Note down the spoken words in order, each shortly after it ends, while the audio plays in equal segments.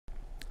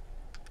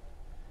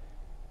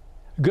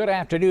Good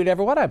afternoon,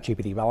 everyone. I'm Chief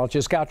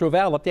Meteorologist Scott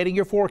Dorval updating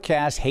your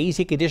forecast.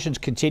 Hazy conditions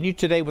continue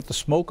today with the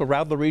smoke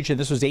around the region.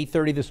 This was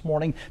 8:30 this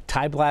morning.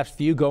 Time-lapse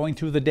view going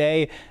through the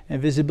day, and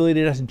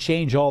visibility doesn't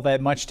change all that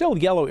much. Still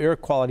yellow air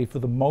quality for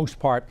the most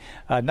part.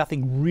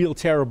 Nothing real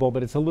terrible,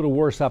 but it's a little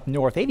worse up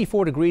north.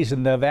 84 degrees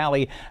in the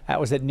valley. That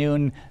was at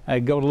noon.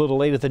 Go a little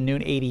later than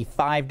noon.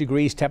 85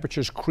 degrees.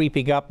 Temperatures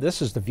creeping up.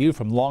 This is the view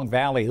from Long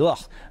Valley. Ugh.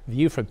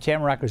 View from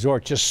Tamarack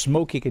Resort. Just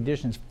smoky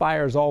conditions.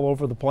 Fires all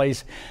over the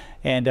place.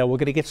 And we're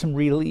going to get some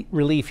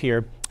relief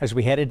here as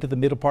we head into the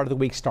middle part of the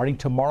week. Starting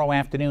tomorrow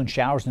afternoon,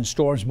 showers and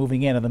storms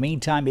moving in. In the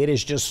meantime, it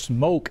is just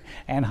smoke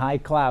and high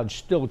clouds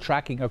still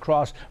tracking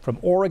across from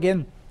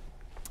Oregon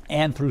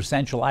and through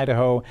central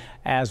Idaho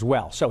as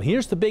well. So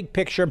here's the big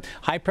picture.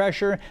 High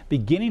pressure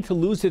beginning to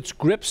lose its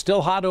grip.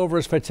 Still hot over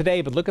us for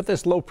today, but look at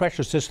this low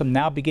pressure system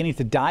now beginning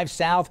to dive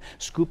south,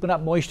 scooping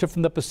up moisture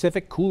from the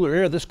Pacific. Cooler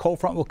air. This cold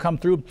front will come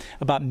through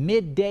about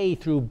midday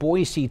through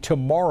Boise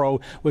tomorrow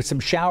with some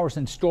showers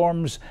and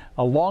storms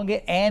along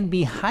it and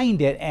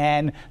behind it,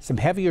 and some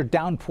heavier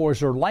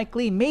downpours are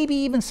likely, maybe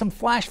even some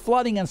flash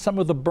flooding on some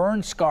of the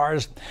burn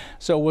scars.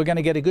 So we're going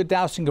to get a good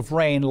dousing of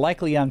rain,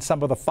 likely on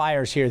some of the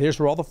fires here. Here's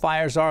where all the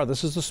fires are.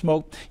 This is the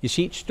smoke. You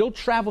see it still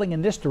traveling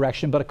in this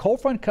direction, but a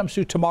cold front comes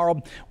through tomorrow.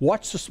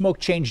 Watch the smoke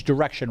change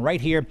direction right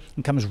here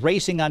and comes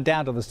racing on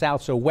down to the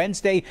south. So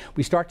Wednesday,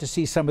 we start to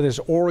see some of this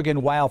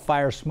Oregon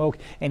wildfire smoke.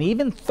 And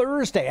even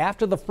Thursday,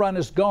 after the front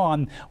is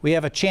gone, we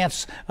have a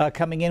chance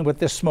coming in with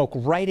this smoke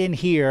right in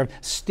here,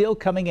 still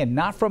coming in,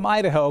 not from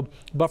Idaho,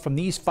 but from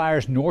these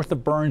fires north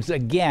of Burns.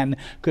 Again,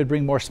 could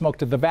bring more smoke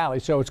to the valley.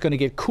 So it's going to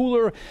get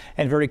cooler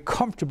and very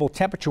comfortable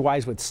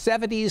temperature-wise with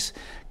 70s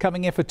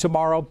coming in for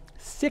tomorrow.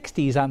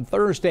 60s on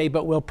Thursday,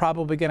 but we're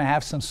probably going to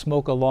have some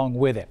smoke along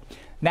with it.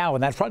 Now, when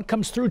that front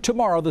comes through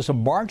tomorrow, there's a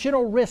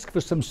marginal risk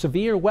for some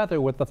severe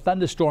weather with the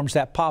thunderstorms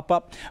that pop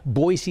up.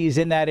 Boise is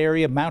in that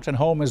area, Mountain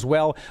Home as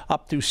well,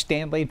 up through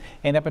Stanley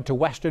and up into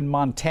western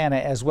Montana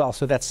as well.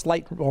 So that's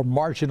slight or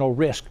marginal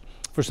risk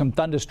for some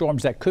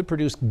thunderstorms that could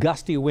produce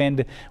gusty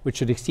wind, which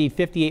should exceed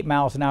 58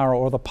 miles an hour,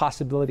 or the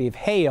possibility of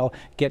hail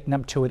getting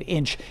up to an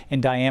inch in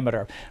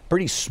diameter.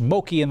 Pretty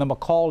smoky in the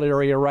McCall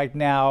area right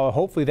now.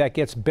 Hopefully that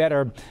gets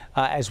better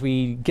as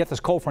we get this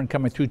cold front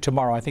coming through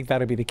tomorrow. I think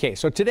that'll be the case.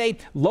 So today,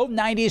 low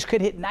 90s, could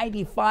hit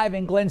 95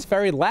 in Glenns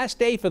Ferry. Last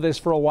day for this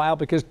for a while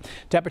because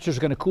temperatures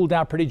are going to cool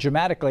down pretty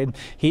dramatically.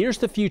 Here's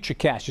the future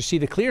cast. You see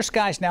the clear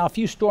skies now, a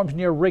few storms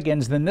near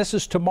Riggins. Then this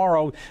is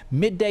tomorrow.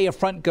 Midday, a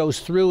front goes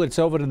through. It's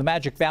over to the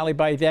Magic Valley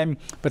by then,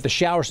 but the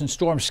showers and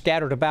storms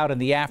scattered about in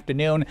the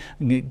afternoon.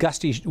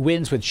 Gusty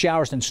winds with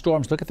showers and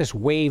storms. Look at this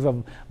wave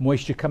of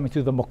moisture coming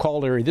through the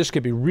McCall area. This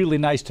could be really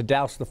nice to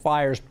douse the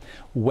fires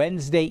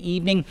Wednesday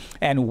evening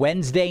and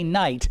Wednesday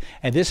night.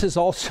 And this is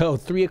also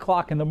 3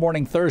 o'clock in the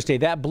morning Thursday.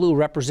 That blue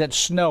represents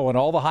snow and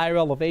all the higher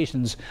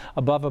elevations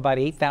above about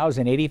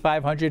 8,000,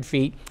 8,500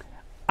 feet.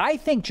 I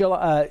think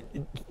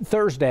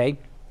Thursday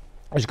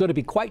is going to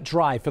be quite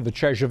dry for the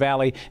Treasure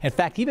Valley. In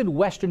fact, even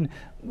west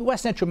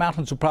central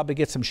mountains will probably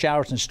get some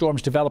showers and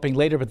storms developing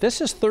later, but this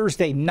is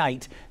Thursday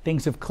night.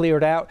 Things have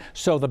cleared out.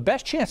 So the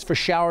best chance for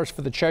showers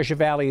for the Treasure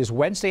Valley is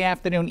Wednesday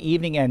afternoon,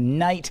 evening, and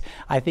night.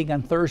 I think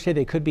on Thursday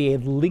there could be a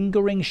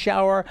lingering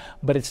shower,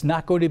 but it's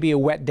not going to be a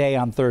wet day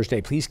on Thursday.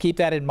 Please keep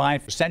that in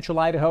mind. For central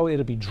Idaho,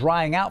 it'll be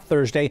drying out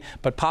Thursday,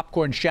 but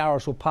popcorn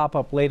showers will pop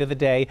up later in the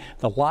day.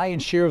 The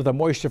lion's share of the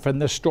moisture from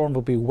this storm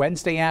will be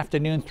Wednesday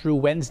afternoon through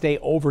Wednesday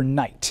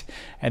overnight,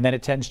 and then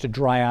it tends to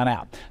dry on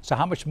out. So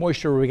how much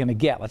moisture are we going to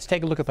get? Let's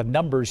take a look at the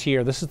numbers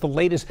here. This is the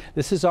latest.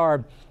 This is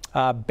our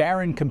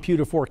Barron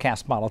computer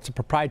forecast model. It's a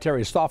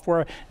proprietary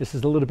software. This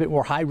is a little bit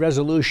more high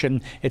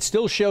resolution. It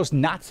still shows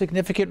not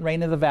significant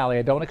rain in the valley.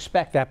 I don't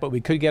expect that, but we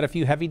could get a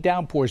few heavy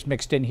downpours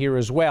mixed in here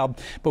as well.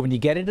 But when you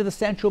get into the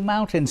central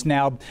mountains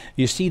now,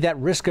 you see that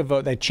risk of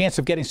that chance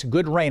of getting some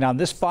good rain on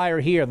this fire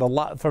here,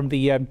 from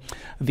the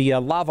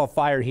lava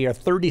fire here,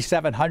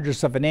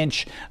 37/100ths of an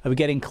inch. We're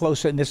getting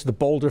closer, and this is the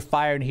Boulder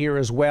fire in here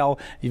as well.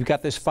 You've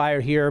got this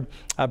fire here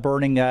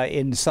burning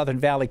in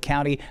Southern Valley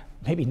County.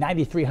 Maybe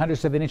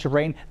 93/100ths of an inch of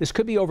rain. This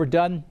could be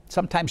overdone,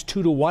 sometimes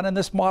 2 to 1 in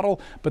this model,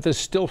 but there's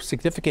still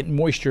significant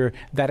moisture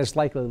that is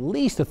likely at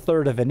least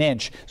 1/3 of an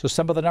inch. So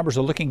some of the numbers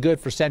are looking good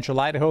for central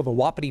Idaho. The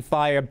Wapiti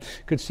fire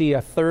could see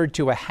 1/3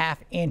 to 1/2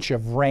 inch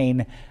of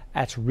rain.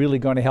 That's really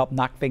going to help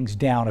knock things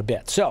down a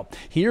bit. So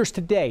here's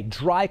today.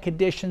 Dry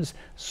conditions,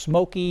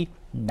 smoky,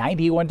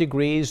 91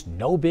 degrees,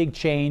 no big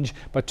change.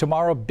 But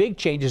tomorrow, big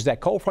changes.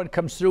 That cold front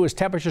comes through as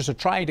temperatures are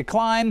trying to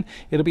climb.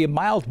 It'll be a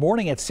mild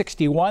morning at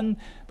 61,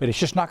 but it's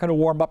just not going to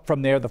warm up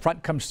from there. The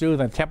front comes through,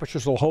 then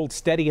temperatures will hold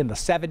steady in the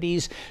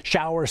 70s.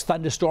 Showers,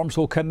 thunderstorms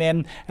will come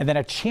in, and then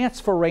a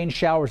chance for rain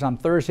showers on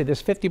Thursday.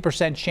 There's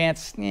 50%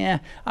 chance. I'm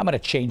going to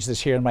change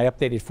this here in my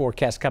updated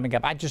forecast coming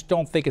up. I just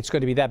don't think it's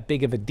going to be that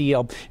big of a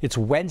deal. It's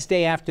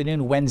Wednesday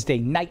afternoon, Wednesday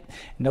night.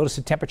 Notice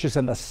the temperatures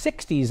in the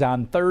 60s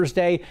on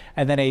Thursday,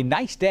 and then a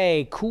nice day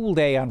a cool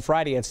day on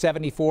Friday at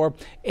 74,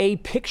 a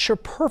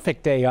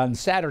picture-perfect day on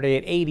Saturday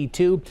at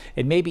 82,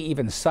 and maybe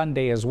even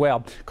Sunday as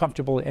well.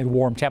 Comfortable and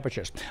warm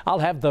temperatures. I'll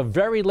have the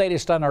very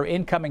latest on our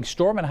incoming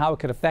storm and how it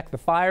could affect the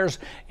fires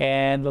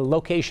and the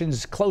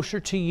locations closer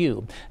to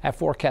you. That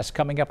forecast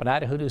coming up on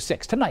Idaho News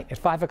 6 tonight at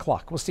 5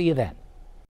 o'clock. We'll see you then.